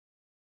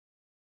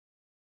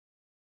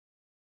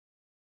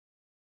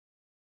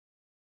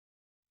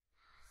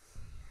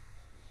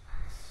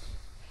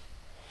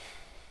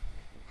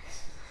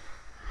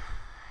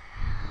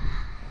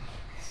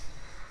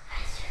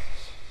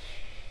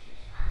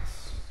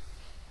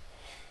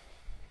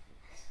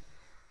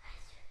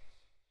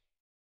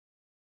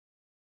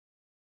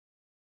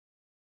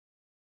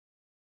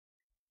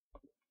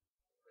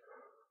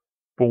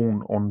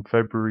Born on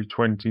February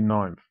 29,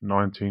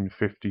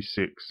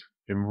 1956,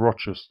 in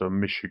Rochester,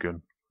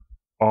 Michigan,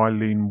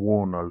 Eileen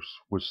Wuornos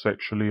was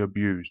sexually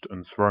abused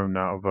and thrown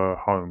out of her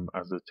home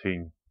as a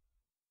teen.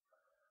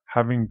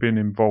 Having been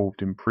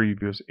involved in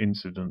previous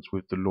incidents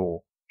with the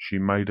law, she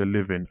made a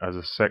living as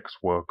a sex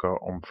worker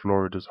on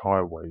Florida's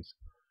highways,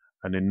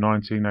 and in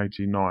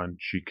 1989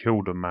 she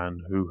killed a man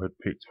who had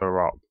picked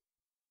her up.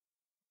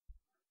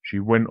 She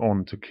went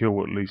on to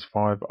kill at least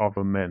 5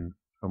 other men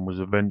and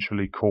was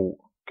eventually caught,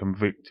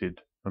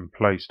 convicted, and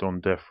placed on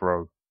death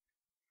row.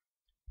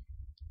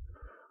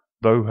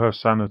 Though her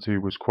sanity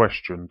was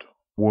questioned,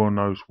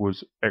 Wuornos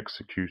was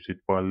executed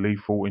by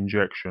lethal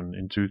injection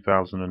in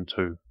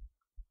 2002.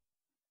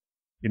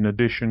 In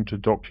addition to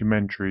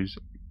documentaries,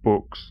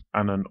 books,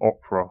 and an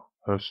opera,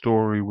 her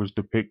story was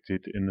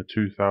depicted in the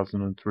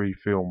 2003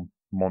 film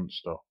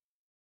Monster.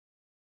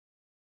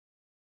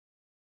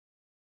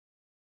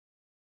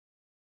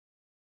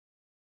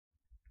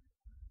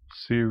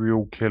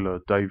 Serial killer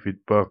David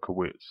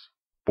Berkowitz,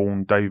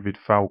 born David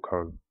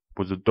Falco,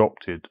 was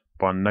adopted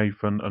by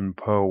Nathan and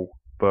Pearl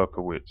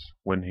Berkowitz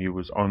when he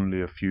was only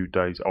a few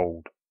days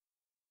old.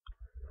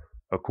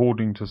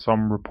 According to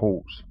some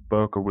reports,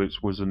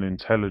 Berkowitz was an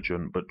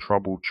intelligent but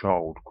troubled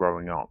child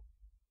growing up.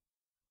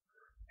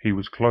 He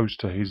was close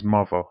to his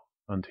mother,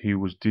 and he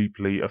was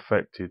deeply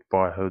affected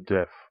by her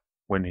death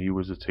when he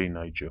was a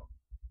teenager.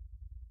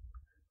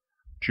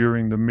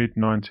 During the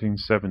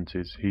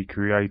mid-1970s, he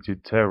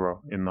created terror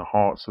in the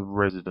hearts of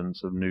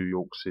residents of New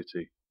York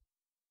City.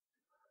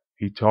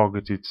 He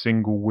targeted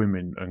single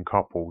women and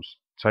couples,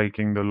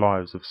 taking the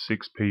lives of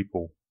 6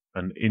 people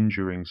and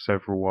injuring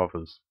several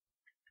others.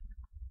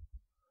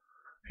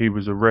 He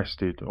was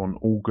arrested on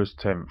August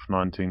 10,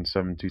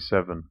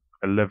 1977,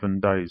 11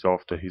 days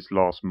after his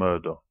last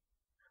murder,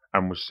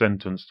 and was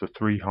sentenced to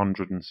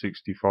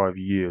 365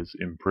 years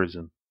in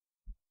prison.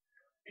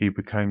 He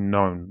became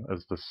known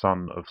as the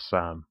Son of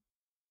Sam.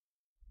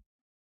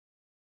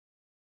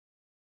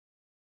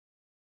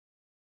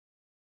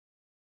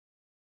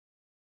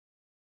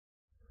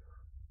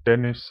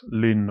 Dennis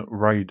Lynn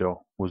Rader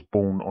was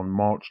born on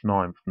March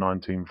 9,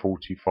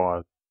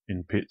 1945,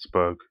 in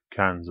Pittsburgh,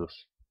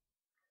 Kansas.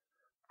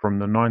 From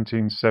the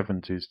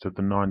 1970s to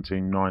the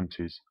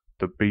 1990s,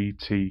 the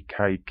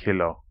BTK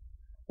Killer,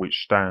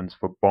 which stands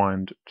for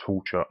Bind,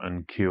 Torture,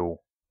 and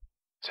Kill,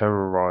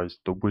 terrorized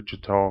the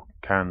Wichita,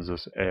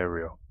 Kansas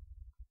area.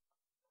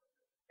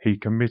 He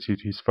committed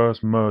his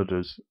first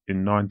murders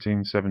in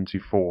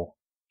 1974,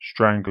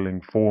 strangling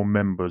 4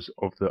 members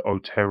of the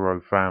Otero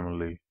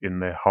family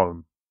in their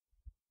home.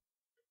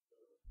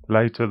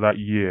 Later that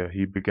year,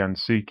 he began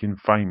seeking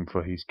fame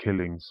for his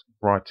killings,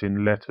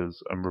 writing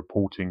letters and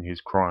reporting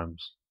his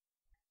crimes.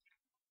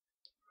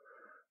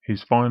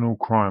 His final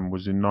crime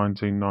was in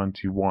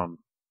 1991,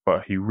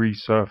 but he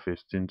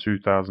resurfaced in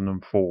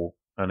 2004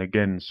 and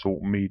again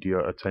sought media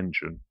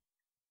attention.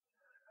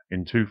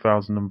 In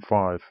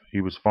 2005,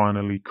 he was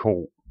finally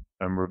caught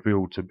and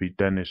revealed to be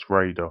Dennis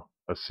Rader,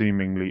 a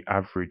seemingly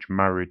average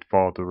married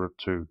father of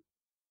 2.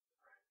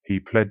 He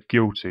pled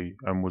guilty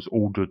and was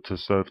ordered to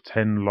serve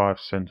 10 life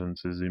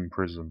sentences in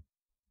prison.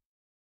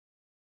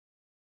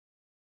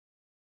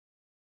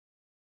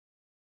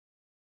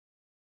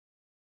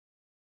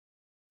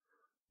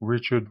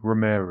 Richard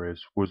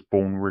Ramirez was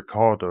born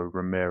Ricardo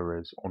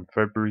Ramirez on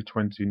February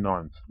 29,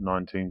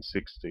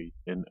 1960,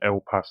 in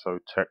El Paso,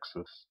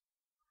 Texas,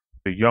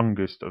 the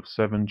youngest of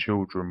 7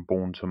 children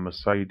born to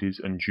Mercedes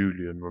and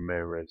Julian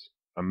Ramirez,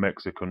 a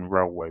Mexican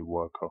railway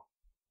worker.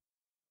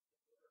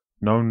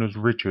 Known as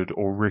Richard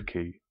or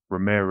Ricky,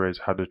 Ramirez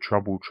had a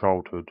troubled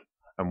childhood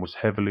and was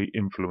heavily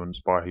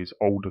influenced by his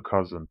older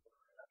cousin,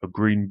 a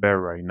Green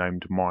Beret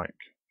named Mike,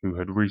 who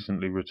had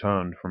recently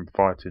returned from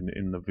fighting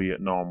in the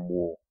Vietnam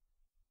War.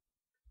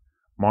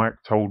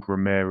 Mike told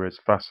Ramirez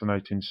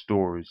fascinating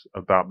stories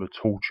about the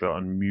torture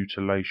and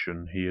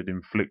mutilation he had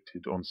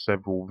inflicted on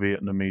several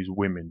Vietnamese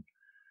women,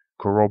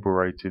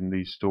 corroborating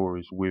these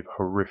stories with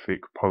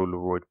horrific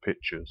Polaroid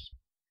pictures.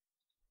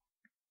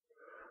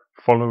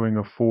 Following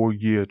a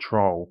 4-year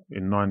trial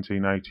in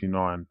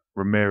 1989,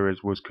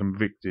 Ramirez was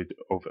convicted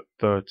of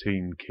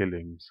 13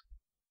 killings.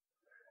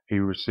 He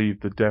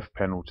received the death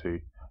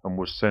penalty and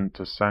was sent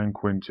to San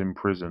Quentin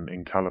Prison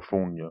in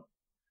California.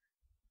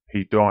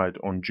 He died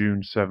on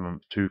June 7,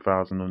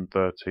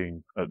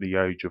 2013, at the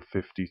age of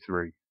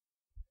 53.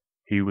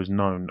 He was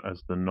known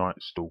as the Night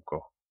Stalker.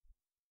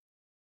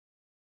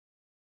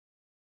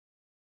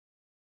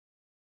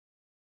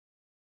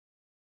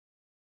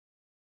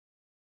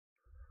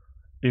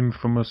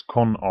 Infamous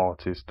con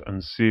artist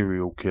and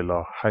serial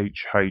killer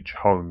H. H.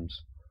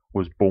 Holmes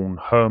was born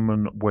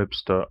Herman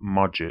Webster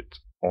Mudgett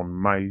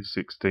on May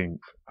 16,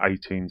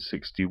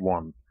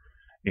 1861,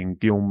 in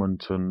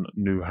Gilmanton,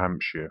 New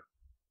Hampshire.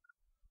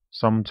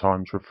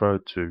 Sometimes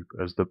referred to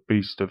as the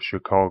Beast of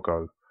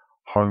Chicago,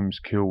 Holmes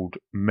killed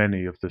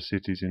many of the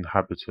city's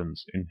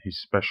inhabitants in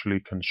his specially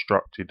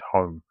constructed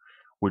home,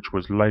 which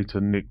was later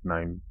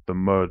nicknamed the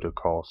Murder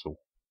Castle.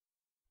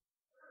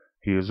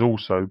 He has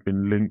also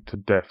been linked to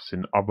deaths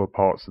in other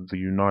parts of the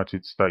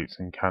United States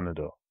and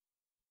Canada.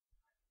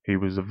 He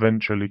was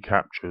eventually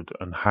captured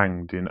and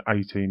hanged in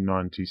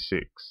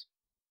 1896.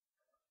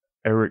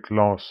 Erik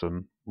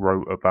Larson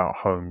wrote about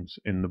Holmes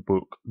in the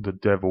book The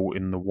Devil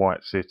in the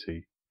White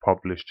City,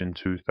 published in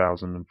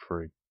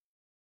 2003.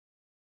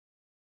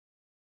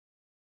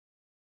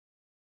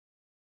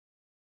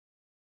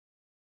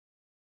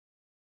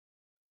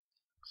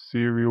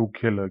 Serial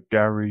killer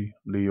Gary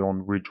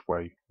Leon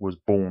Ridgway was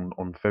born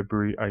on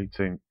February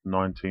 18,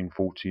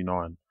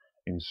 1949,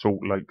 in Salt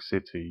Lake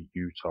City,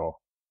 Utah.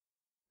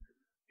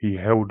 He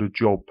held a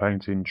job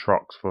painting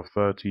trucks for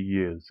 30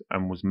 years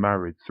and was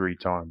married 3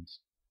 times.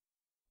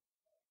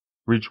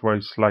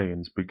 Ridgway's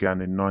slayings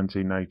began in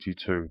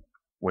 1982,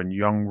 when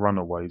young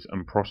runaways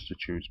and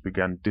prostitutes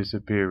began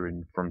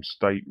disappearing from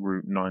State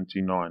Route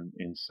 99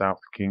 in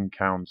South King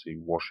County,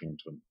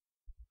 Washington.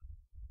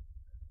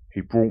 He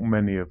brought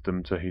many of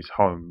them to his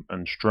home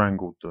and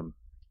strangled them,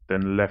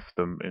 then left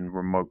them in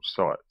remote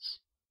sites.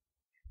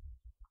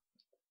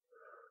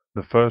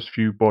 The first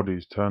few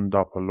bodies turned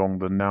up along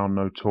the now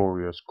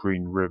notorious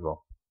Green River.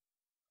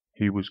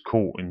 He was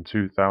caught in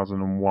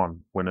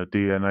 2001 when a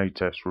DNA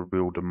test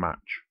revealed a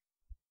match.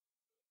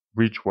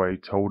 Ridgway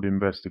told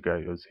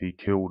investigators he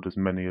killed as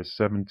many as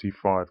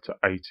 75 to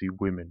 80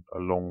 women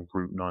along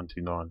Route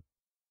 99.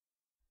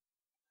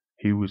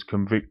 He was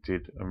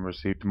convicted and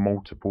received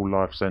multiple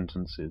life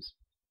sentences.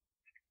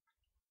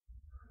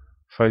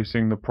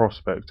 Facing the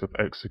prospect of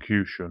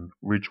execution,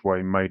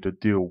 Ridgway made a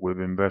deal with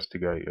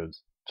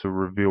investigators to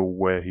reveal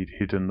where he'd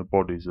hidden the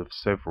bodies of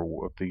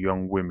several of the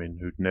young women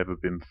who'd never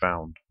been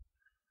found,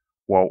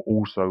 while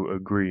also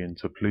agreeing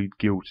to plead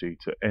guilty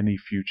to any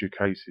future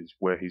cases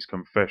where his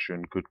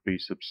confession could be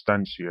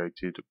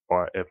substantiated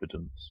by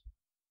evidence.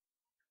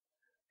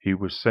 He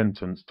was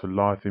sentenced to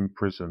life in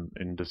prison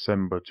in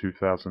December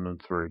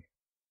 2003,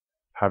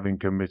 having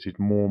committed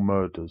more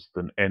murders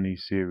than any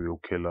serial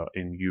killer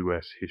in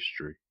US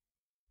history.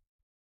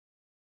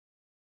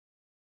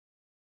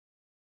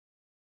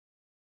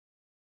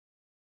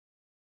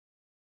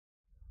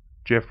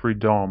 Jeffrey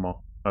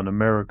Dahmer, an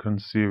American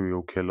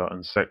serial killer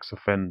and sex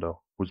offender,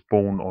 was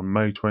born on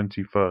May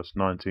 21,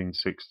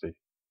 1960.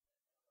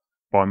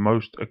 By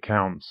most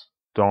accounts,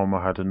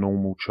 Dahmer had a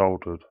normal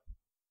childhood.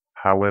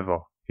 However,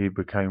 he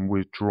became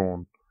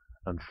withdrawn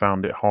and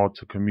found it hard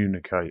to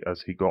communicate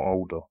as he got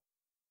older.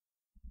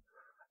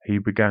 He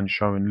began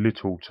showing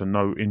little to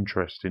no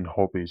interest in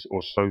hobbies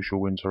or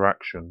social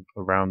interaction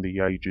around the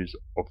ages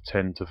of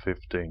 10 to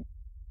 15.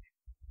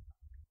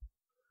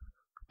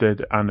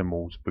 Dead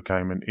animals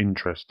became an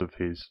interest of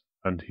his,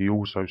 and he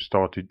also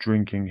started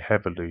drinking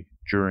heavily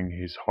during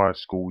his high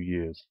school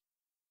years.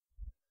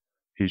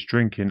 His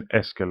drinking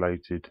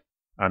escalated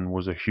and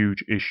was a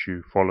huge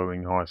issue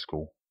following high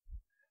school.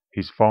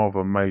 His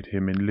father made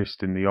him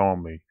enlist in the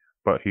army,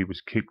 but he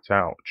was kicked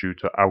out due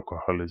to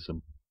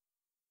alcoholism.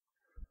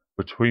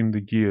 Between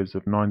the years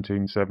of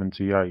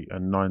 1978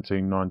 and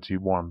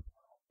 1991,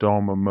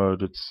 Dahmer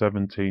murdered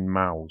 17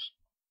 males.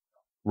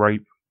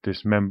 Rape,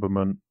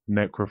 dismemberment,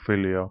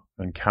 necrophilia,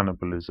 and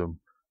cannibalism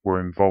were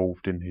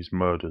involved in his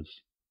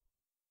murders.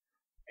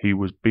 He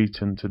was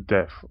beaten to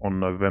death on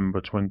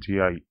November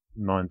 28,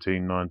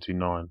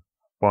 1999,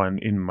 by an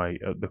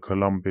inmate at the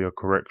Columbia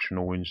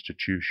Correctional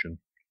Institution,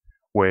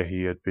 where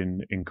he had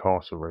been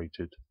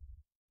incarcerated.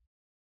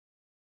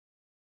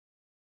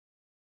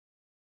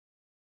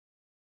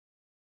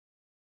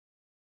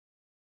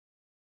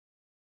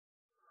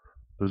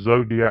 The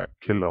Zodiac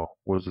Killer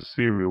was a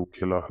serial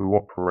killer who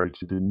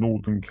operated in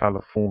Northern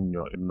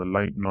California in the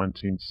late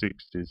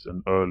 1960s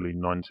and early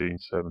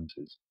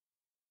 1970s.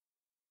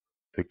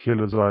 The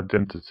killer's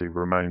identity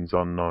remains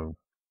unknown.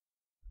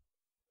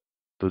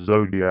 The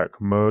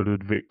Zodiac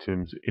murdered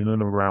victims in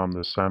and around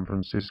the San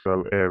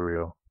Francisco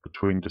area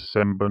between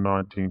December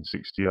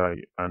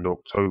 1968 and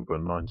October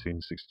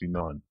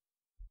 1969.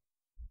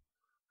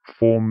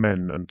 4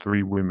 men and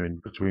 3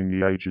 women between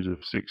the ages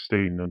of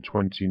 16 and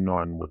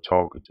 29 were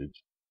targeted.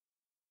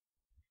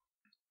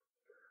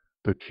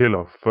 The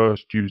killer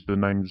first used the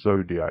name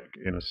Zodiac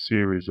in a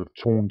series of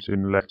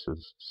taunting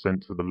letters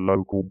sent to the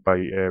local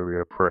Bay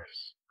Area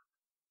press.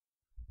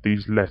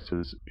 These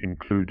letters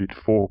included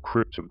 4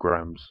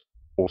 cryptograms,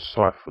 or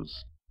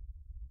ciphers.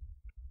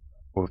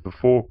 Of the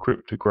 4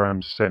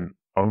 cryptograms sent,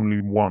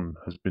 only 1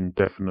 has been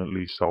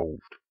definitely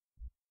solved.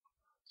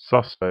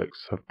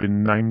 Suspects have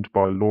been named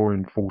by law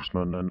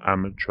enforcement and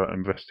amateur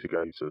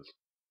investigators,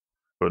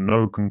 but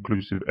no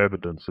conclusive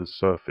evidence has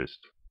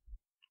surfaced.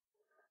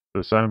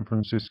 The San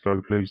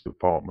Francisco Police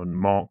Department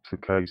marked the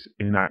case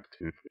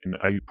inactive in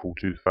April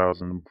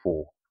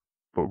 2004,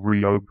 but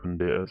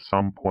reopened it at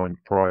some point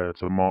prior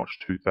to March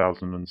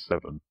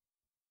 2007.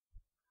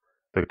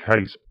 The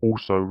case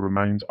also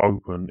remains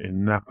open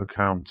in Napa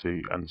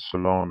County and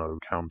Solano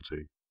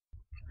County.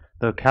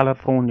 The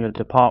California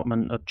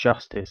Department of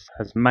Justice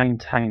has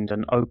maintained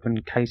an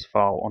open case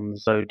file on the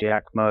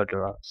Zodiac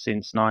murderer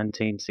since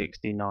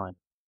 1969.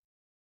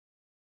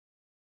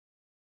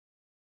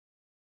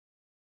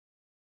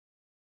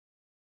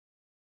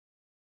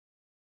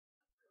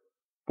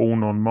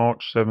 Born on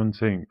March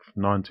 17,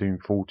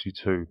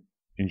 1942,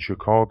 in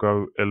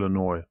Chicago,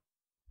 Illinois,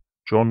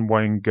 John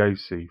Wayne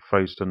Gacy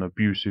faced an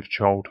abusive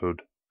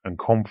childhood and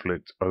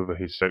conflict over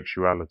his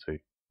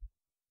sexuality.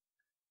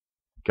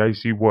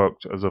 Gacy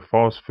worked as a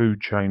fast food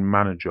chain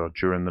manager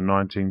during the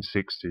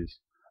 1960s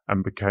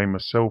and became a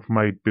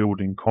self-made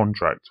building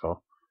contractor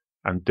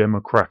and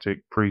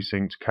Democratic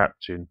precinct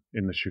captain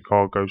in the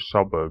Chicago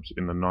suburbs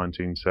in the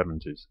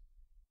 1970s.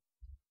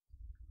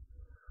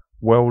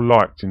 Well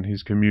liked in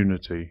his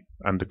community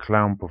and a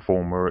clown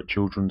performer at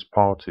children's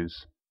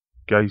parties,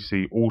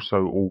 Gacy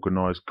also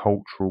organised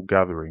cultural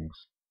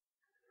gatherings.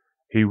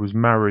 He was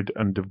married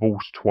and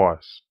divorced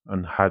twice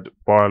and had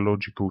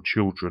biological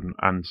children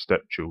and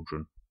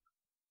stepchildren.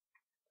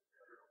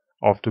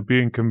 After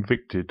being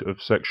convicted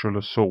of sexual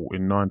assault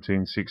in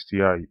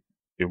 1968,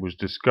 it was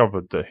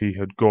discovered that he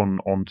had gone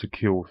on to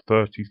kill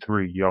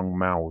 33 young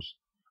males,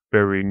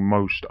 burying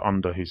most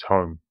under his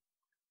home.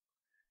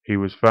 He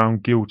was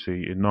found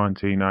guilty in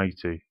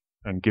 1980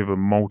 and given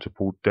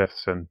multiple death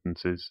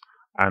sentences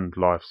and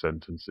life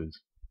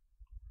sentences.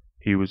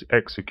 He was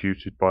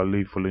executed by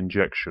lethal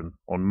injection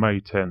on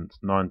May 10,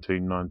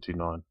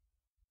 1999.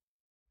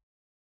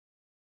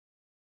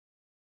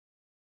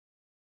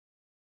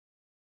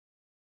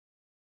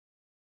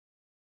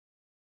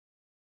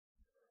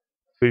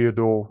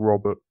 Theodore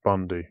Robert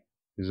Bundy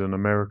is an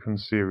American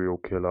serial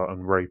killer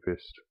and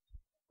rapist,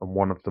 and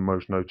one of the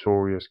most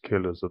notorious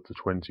killers of the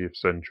 20th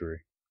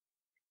century.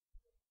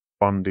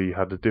 Bundy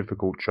had a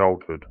difficult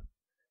childhood.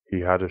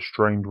 He had a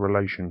strained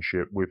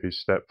relationship with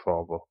his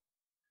stepfather,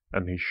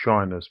 and his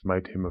shyness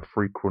made him a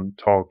frequent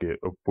target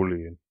of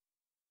bullying.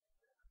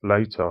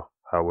 Later,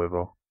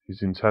 however,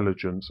 his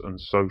intelligence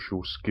and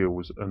social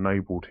skills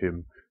enabled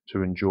him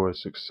to enjoy a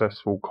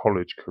successful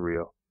college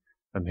career,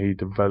 and he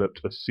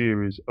developed a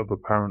series of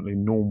apparently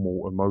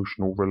normal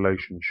emotional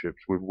relationships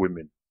with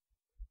women.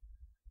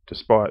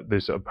 Despite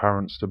this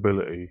apparent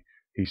stability,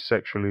 he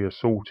sexually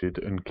assaulted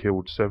and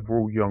killed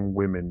several young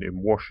women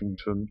in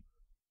Washington,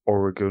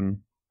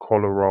 Oregon,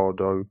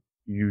 Colorado,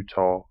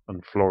 Utah,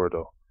 and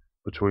Florida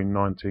between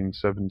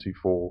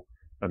 1974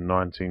 and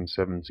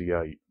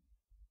 1978.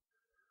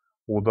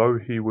 Although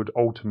he would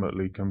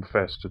ultimately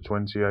confess to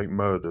 28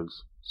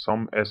 murders,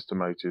 some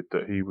estimated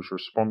that he was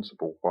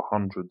responsible for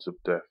hundreds of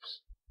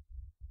deaths.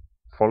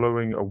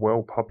 Following a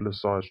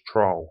well-publicized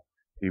trial,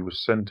 he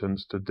was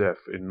sentenced to death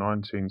in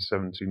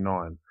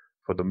 1979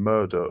 for the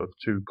murder of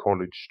 2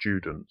 college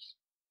students.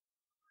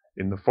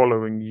 In the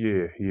following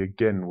year, he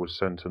again was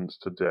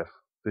sentenced to death,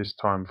 this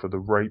time for the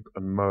rape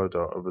and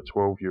murder of a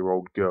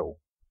 12-year-old girl.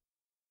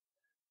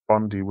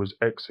 Bundy was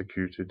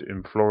executed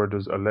in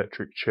Florida's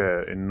electric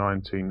chair in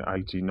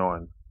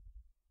 1989.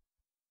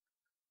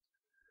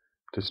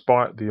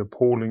 Despite the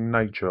appalling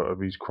nature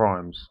of his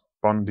crimes,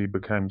 Bundy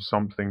became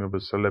something of a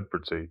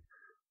celebrity,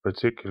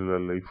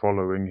 particularly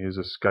following his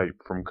escape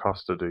from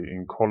custody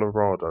in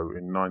Colorado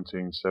in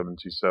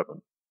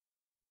 1977.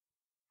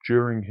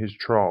 During his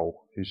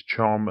trial, his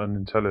charm and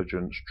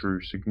intelligence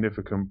drew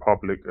significant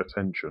public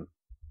attention.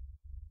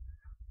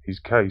 His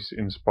case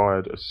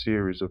inspired a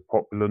series of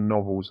popular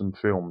novels and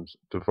films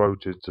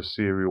devoted to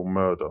serial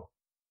murder.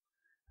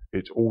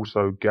 It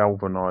also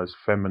galvanized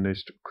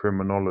feminist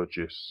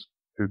criminologists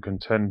who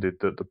contended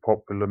that the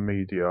popular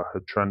media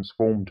had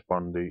transformed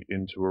Bundy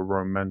into a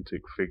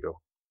romantic figure.